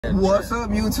What's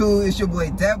up, YouTube? It's your boy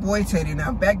That Boy Teddy, and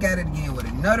I'm back at it again with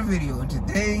another video. And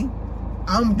today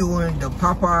I'm doing the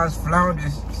Popeyes Flounder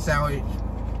Sandwich,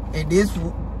 and this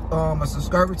a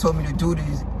subscriber told me to do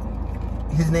this.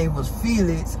 His name was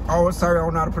Felix. Oh, sorry, I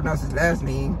don't know how to pronounce his last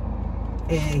name.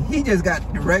 And he just got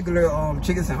the regular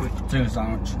chicken sandwich.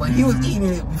 But he was eating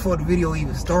it before the video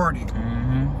even started.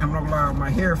 I'm not gonna lie, my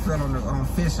hair fell on the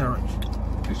fish sandwich.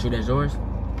 You sure that's yours?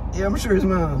 Yeah, I'm sure it's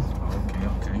mine.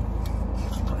 Okay.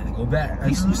 Go back.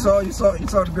 You saw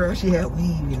the girl. She had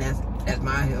weave, and that's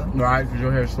my hair. Right, because your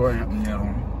hair's short.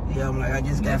 Yeah, I'm like, I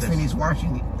just got finished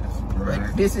washing it. Right.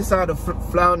 But this is how the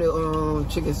flounder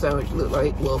chicken sandwich look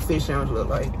like. Well, fish sandwich look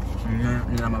like.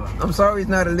 I'm sorry, it's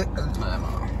not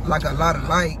like a lot of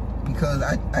light because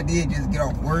I did just get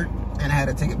off work and I had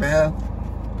to take a bath.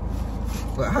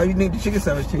 But how you think the chicken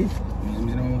sandwich taste?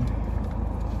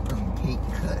 Pink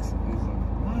cuts.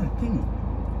 Why pink?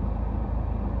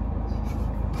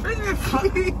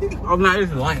 I'm not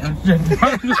even light. I'm different.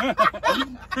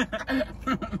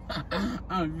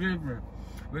 I'm different.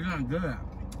 We're doing good.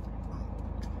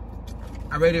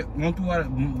 I rated 1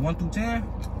 through 10.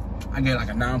 I get like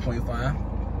a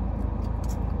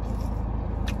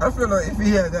 9.5. I feel like if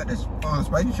he had got this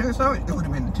spicy chicken sandwich, it would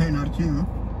have been a 10 out of 10.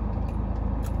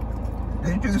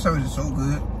 That chicken sandwich is so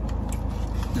good.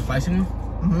 The spicy one?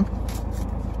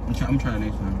 I'm trying the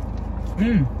next one.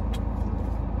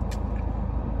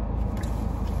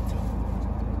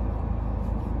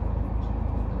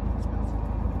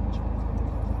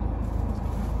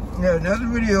 Yeah, another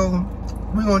video,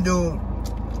 we're gonna do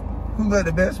who got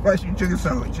the best spicy chicken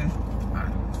sandwiches.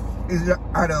 Is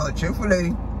out of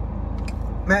Chick-fil-A,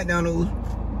 McDonald's,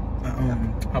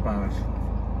 Popeyes,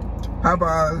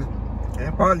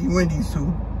 and probably Wendy's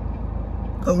too.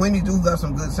 Cause Wendy's do got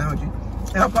some good sandwiches.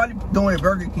 And I'm probably doing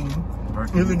Burger King.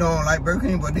 Even though I don't like Burger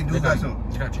King, but they got some.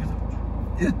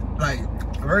 It's like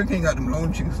Burger King got them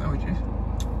long chicken sandwiches.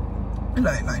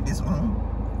 Like this one.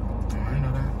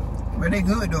 But they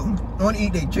good though. I want to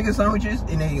eat their chicken sandwiches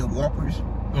and their Whoppers.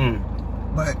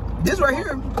 But this right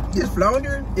here, this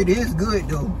flounder, it is good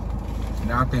though.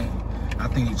 Yeah, I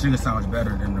think the chicken sandwich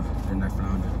better than that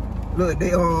flounder. Look,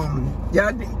 they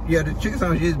the chicken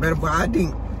sandwich is better, but I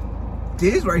think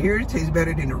this right here tastes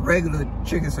better than the regular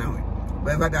chicken sandwich.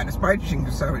 But if I got the spicy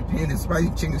chicken sandwich, then the spicy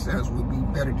chicken sandwich would be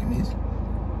better than this.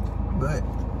 But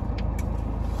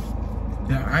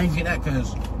yeah, I ain't get that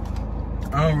because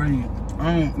I don't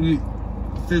eat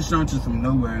fish sandwiches from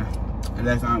nowhere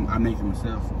unless I make it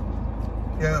myself.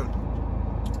 Yeah,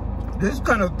 this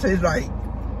kind of tastes like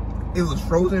it was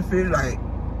frozen fish, like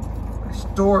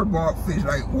store-bought fish,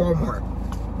 like Walmart.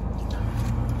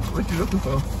 What you looking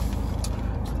for?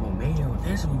 Oh, mayo.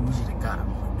 That's what we should have got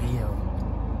mayo.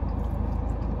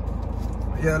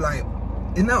 Yeah, like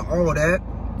it's not all that,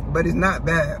 but it's not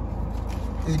bad.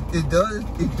 It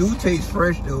do taste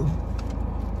fresh though.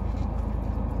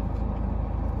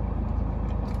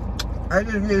 I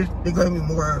just wish they gave me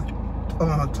more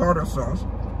tartar sauce.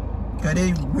 Cause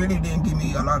they really didn't give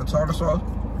me a lot of tartar sauce.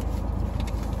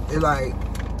 It's like,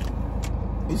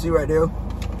 you see right there,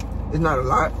 it's not a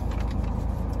lot,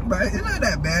 but it's not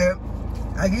that bad.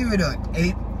 I give it an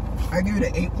 8. I give it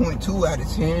an 8.2 out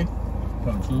of 10.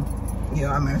 0.2?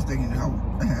 Yeah, I'm just thinking I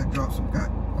had dropped some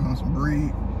bread,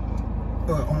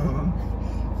 but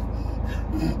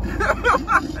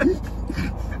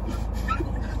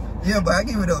yeah, but I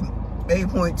give it a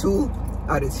 8.2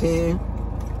 out of 10.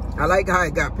 I like how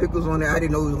it got pickles on it. I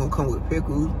didn't know it was gonna come with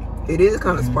pickles. It is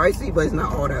kind of spicy, but it's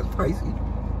not all that spicy.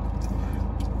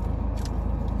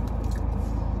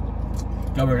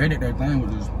 Y'all rated that thing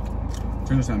with this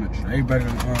chicken sandwich. They better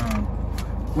than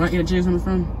where I eat a chicken sandwich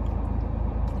from?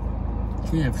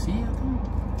 KFC, I think.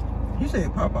 You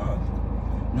said Popeyes.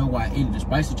 No, I ate the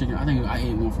spicy chicken. I think I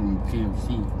ate one from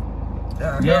KFC.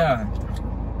 Yeah.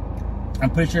 I'm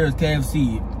pretty sure it was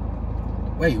KFC.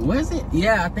 Wait, was it?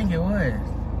 Yeah, I think it was.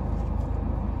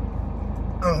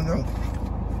 I don't know.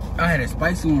 I had a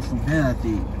spicy one from here, I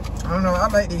think. I don't know. I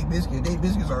like these biscuits. These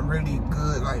biscuits are really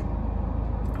good, like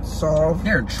soft.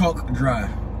 They're chalk dry.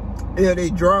 Yeah,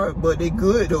 they dry, but they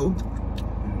good though.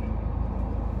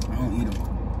 I don't eat them.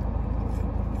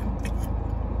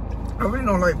 I really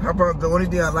don't like Popeyes. The only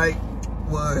thing I like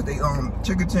was they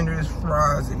chicken tenders,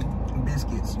 fries, and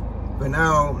biscuits. But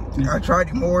now I tried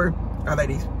it more. I like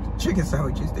these chicken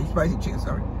sandwiches, they spicy chicken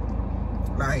sandwich.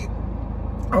 Like,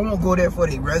 I won't go there for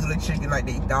the regular chicken, like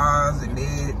they thighs and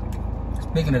legs.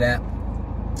 Speaking of that,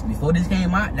 before this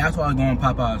came out, that's what I was going to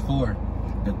Popeyes for.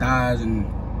 The thighs and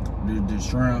the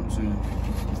shrimps and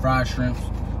the fried shrimps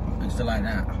and stuff like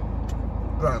that.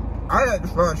 Like, I had the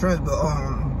fried shrimps, but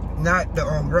not the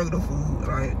regular food.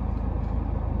 Like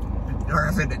like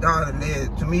I said, the dollar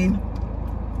led to me.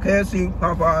 KFC,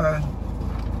 Popeyes,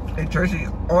 and Churchy,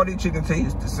 all the chicken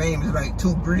tastes the same. It's like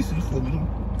too greasy for me.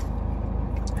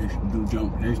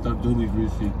 They stuff do be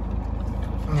greasy.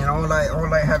 And I don't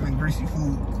like having greasy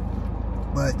food.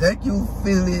 But thank you,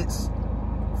 Felix,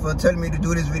 for telling me to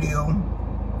do this video.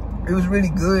 It was really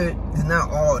good. It's not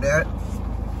all that.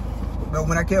 But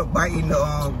when I kept biting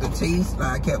the taste,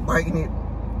 like I kept biting it,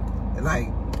 like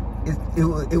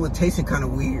it was tasting kind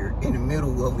of weird in the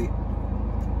middle of it.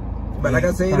 But like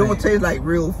I said, it don't taste like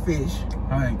real fish.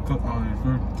 I ain't cooked on it,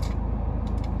 sir.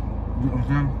 You know what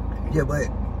I'm saying? Yeah, but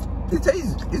it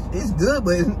tastes, it's good,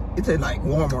 but it tastes like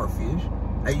Walmart fish.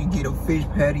 Like you get a fish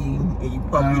patty and you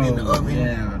pop it in the oven.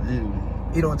 Yeah,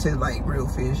 it don't taste like real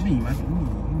fish.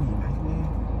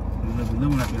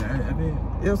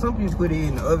 Yeah, some people put it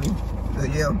in the oven. But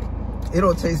yeah, it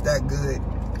don't taste that good.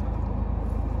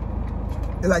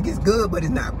 Like it's good, but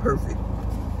it's not perfect.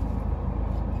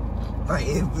 Like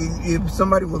if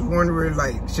somebody was wondering,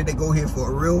 like, should they go here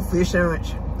for a real fish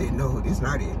sandwich? Then no, it's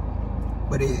not it.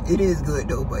 But it is good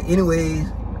though. But anyways,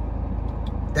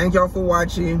 thank y'all for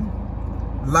watching.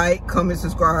 Like, comment,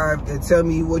 subscribe, and tell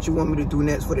me what you want me to do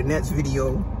next for the next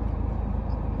video.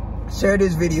 Share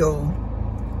this video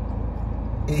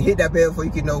and hit that bell so you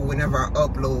can know whenever I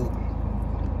upload.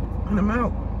 And I'm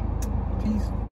out. Peace.